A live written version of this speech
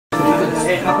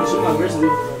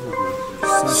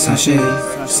Sachet,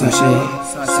 sachet,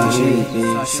 sachet,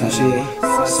 sachet,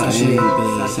 sachet,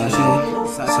 sachet,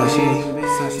 sachet,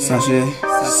 sachet,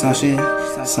 sachet,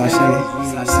 sachet,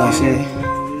 sachet,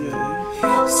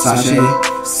 sachet,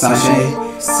 sachet, sachet,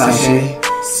 sachet,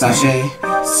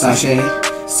 sachet,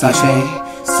 sachet,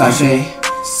 sachet,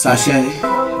 sachet.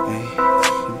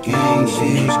 Gang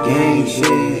shit, gang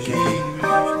shit,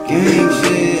 gang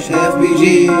shit, FBG.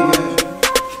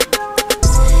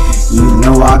 You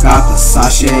know I got the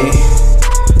sachet.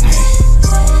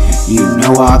 You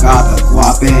know I got the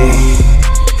guape.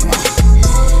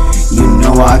 You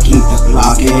know I keep the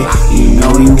Glocky. You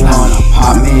know you wanna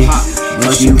pop me,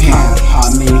 but you can't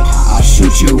pop me. I'll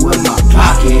shoot you with my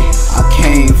Glocky. I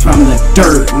came from the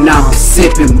dirt, now I'm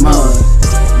sipping mud.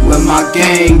 With my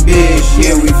gang, bitch,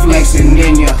 yeah, we flexing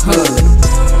in your hood.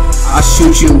 I'll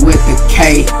shoot you with the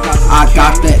K. I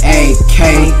got the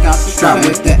AK, strapped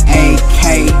with the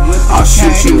AK. I'll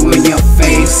shoot you in your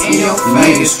face.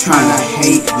 Niggas tryna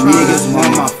hate, niggas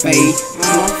want my face.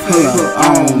 Pull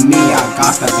up on me, I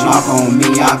got the Glock on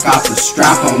me, I got the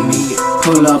strap on me.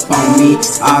 Pull up on me,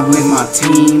 I'm with my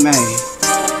team, ayy.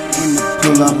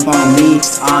 Pull up on me,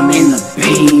 I'm in the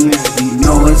beam. You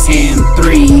know it's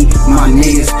M3, my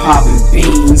niggas popping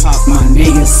beans. My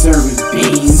niggas serving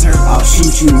beans. I'll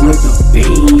shoot you with a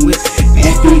beam.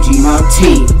 FBG my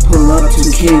team, pull up to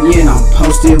Kenyon. I'm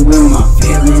posted with my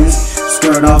feelings.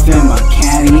 Skirt off in my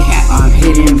caddy, I'm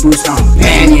hitting boost, I'm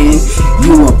banging.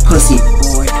 You a pussy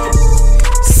boy.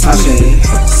 Sachet,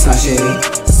 sachet,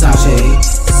 sachet,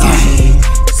 sachet,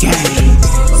 sachet,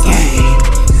 sachet,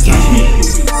 sachet.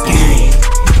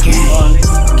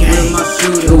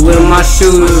 With my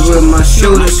shooters, my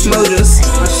shooters.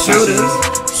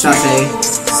 Sachet,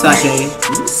 sachet,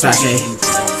 sachet,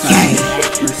 gang,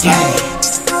 gang,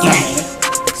 gang,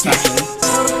 sachet,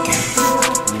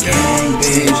 gang,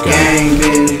 bitch, gang,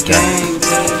 bitch, gang,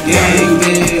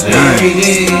 bitch,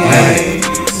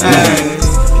 gang,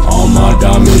 All my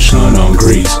diamonds shine on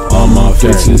grease, all my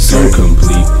fits is so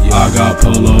complete. I got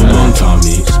polo on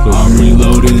Tommy, I'm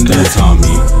reloading the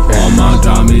Tommy. All my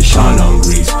diamonds shine on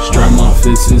grease, strap my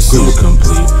fits is so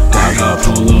complete. I got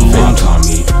polo on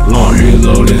Tommy, I'm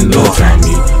reloading the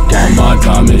Tommy. All my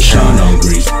diamonds shine on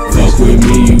grease, fuck with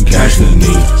me you catch the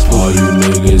knee. All you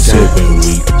niggas sipping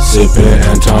weak, sipping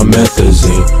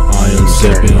anti-methazine. I am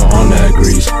sipping on that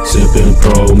grease, sipping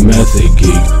pro method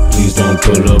geek. Please don't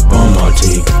pull up on my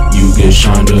teeth, you get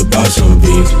shined up by some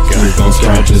beans. You gon'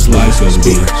 scratch just like some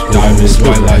beans, diamonds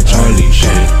white like Charlie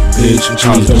shit. Bitch,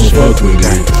 please don't fuck with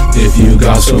me, if you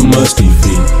got some musty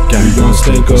feet. You gon'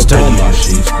 stink up on my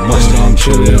sheets, must I'm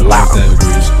chillin' like that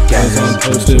grease. Cause I'm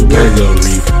posted with the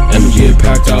reef, and get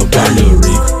packed out by the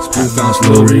reef. Spoof bounce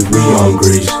Lil Reef, we on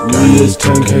grease. Got this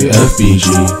 10K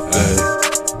FBG, ayy.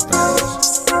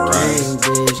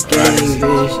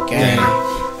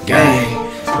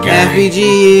 FBG,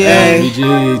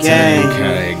 gang,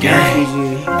 gang,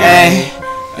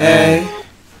 gang,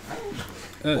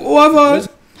 Wi-Fi,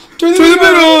 turn the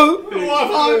middle.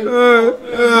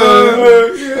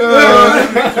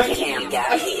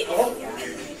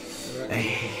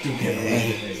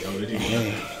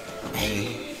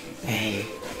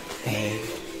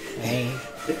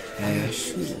 I got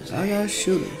shooters, I got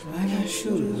shooters, I got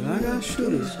shooters, I got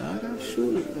shooters, I got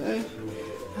shooters,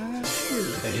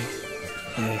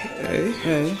 Hey, hey,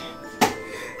 hey,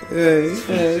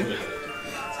 hey,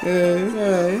 hey,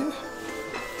 hey.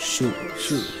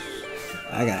 Shooters.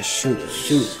 I got shooters.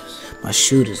 My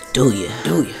shooters do ya.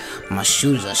 My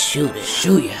shooters are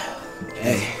shoot ya.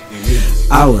 Hey,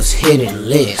 I was hitting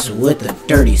licks with the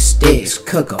dirty sticks.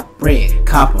 Cook a brick,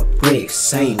 cop a brick,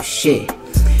 same shit.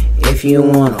 If you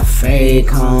wanna fade,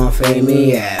 come fade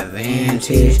me at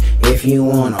Vantage. If you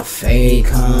wanna fade,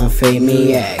 come fade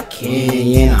me at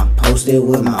Kenyon. I'm posted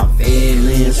with my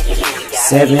villains.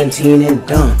 17 and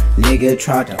done. Nigga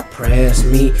tried to press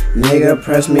me. Nigga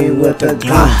press me with the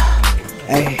gun.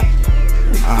 Hey,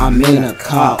 I'm in a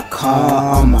cop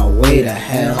car on my way to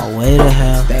hell.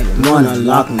 They wanna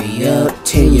lock me up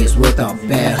 10 years without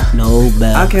bail. No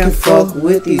bail. I can't fuck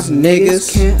with these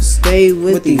niggas. Can't stay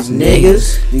with these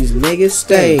niggas. These niggas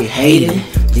stay hating.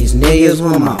 These niggas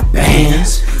want my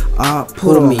bands. I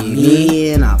put them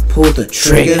in, I pull the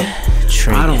trigger.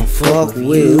 I don't fuck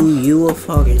with you a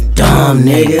fucking dumb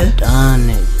nigga.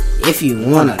 If you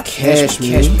wanna catch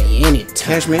me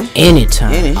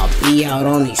anytime. I'll be out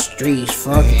on these streets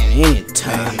fucking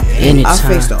anytime. I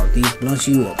faced all these blunts,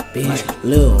 you a bitch.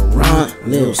 Lil' runt,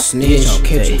 lil' snitch, I'll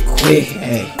catch you quick,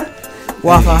 hey.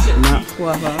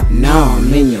 Wi-Fi. Now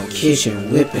I'm in your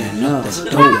kitchen whipping up the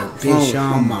dope. Bitch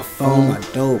on my phone, my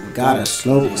dope got a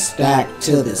slope stack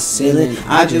to the ceiling.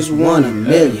 I just won $1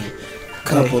 million,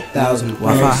 couple thousand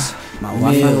bucks. My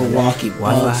Milwaukee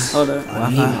Bucks. Hold up.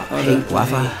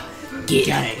 Wi-Fi. Get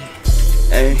it.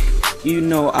 Hey, you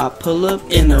know I pull up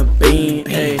in a beam.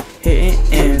 Hey, hitting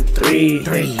in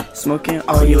three. Smoking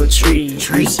all your trees.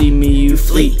 You see me, you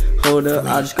flee. Hold up,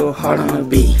 I just go hard on the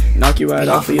beat. Knock you right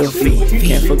off of your feet.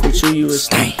 Can't fuck with you, you a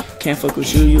stain. Can't fuck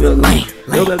with you, you a lame.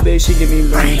 Yo, that bitch, she give me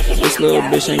brain. This little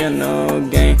bitch ain't got no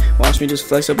game. Watch me just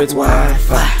flex up its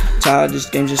Wi-Fi. Childish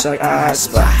game just like I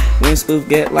spy. When sploof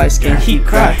get light skin, he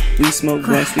cry. We smoke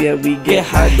blunts, we get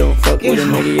high. Don't fuck with a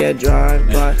nigga, yeah, drive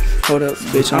by. Hold up,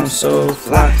 bitch, I'm so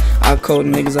fly. I call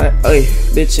niggas like, ey,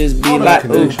 bitches be like,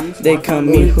 ooh. They come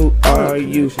me, who are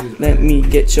you? Let me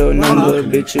get your number,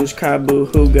 bitches cry boo.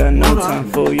 Who got no time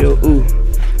for your ooh?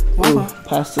 Ooh,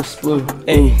 pass the sploof,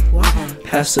 ayy.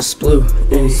 Pass the sploof,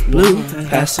 ayy.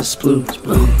 Pass the sploof,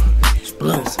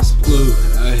 Sploof,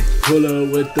 ayy, pull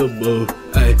up with the boo,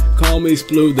 ayy, call me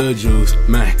Sploof the juice,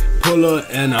 man, pull up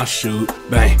and I shoot,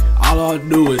 bang, all I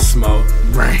do is smoke,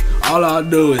 bang, all I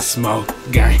do is smoke,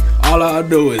 gang, all I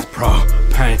do is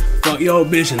propane, fuck your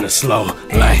bitch in the slow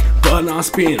lane, but I'm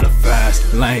speeding the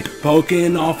fast lane,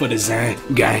 poking off of the Zan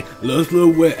gang, let's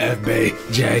look with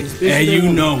FBJ, and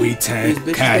you know we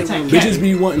 10K, bitches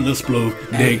be wanting the Sploof,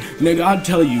 dick, nigga I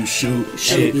tell you shoot,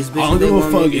 shit, I don't give a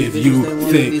fuck if you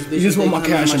thick, you just want my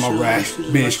cash in my racks,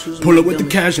 bitch, pull up with the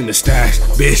cash in the stacks,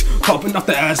 bitch, popping off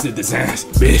the ass of the Zans,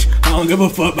 bitch, I don't give a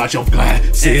fuck about your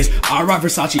glasses, I ride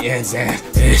Versace and Zans,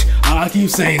 bitch, all I keep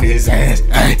saying is Zans,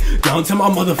 ayy, don't tell my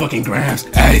motherfucking grams,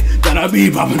 ayy, that I be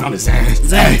popping on the Zans,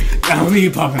 ayy, that I be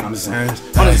popping on the Zans,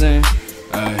 ayy,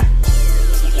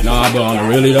 nah, but on the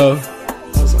really though,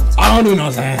 I don't do no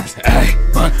Zans, ayy,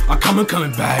 but I coming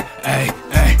back, ayy,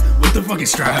 with the fucking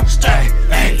strap,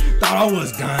 ayy, thought I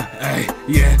was done, ayy,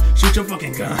 yeah, shoot your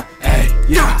fucking gun, ayy,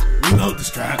 yeah, reload the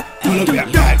strap, pull up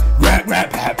that back, rap,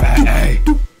 pat, ayy.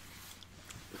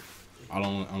 I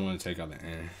want to take out the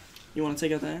end. You want to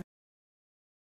take out the end?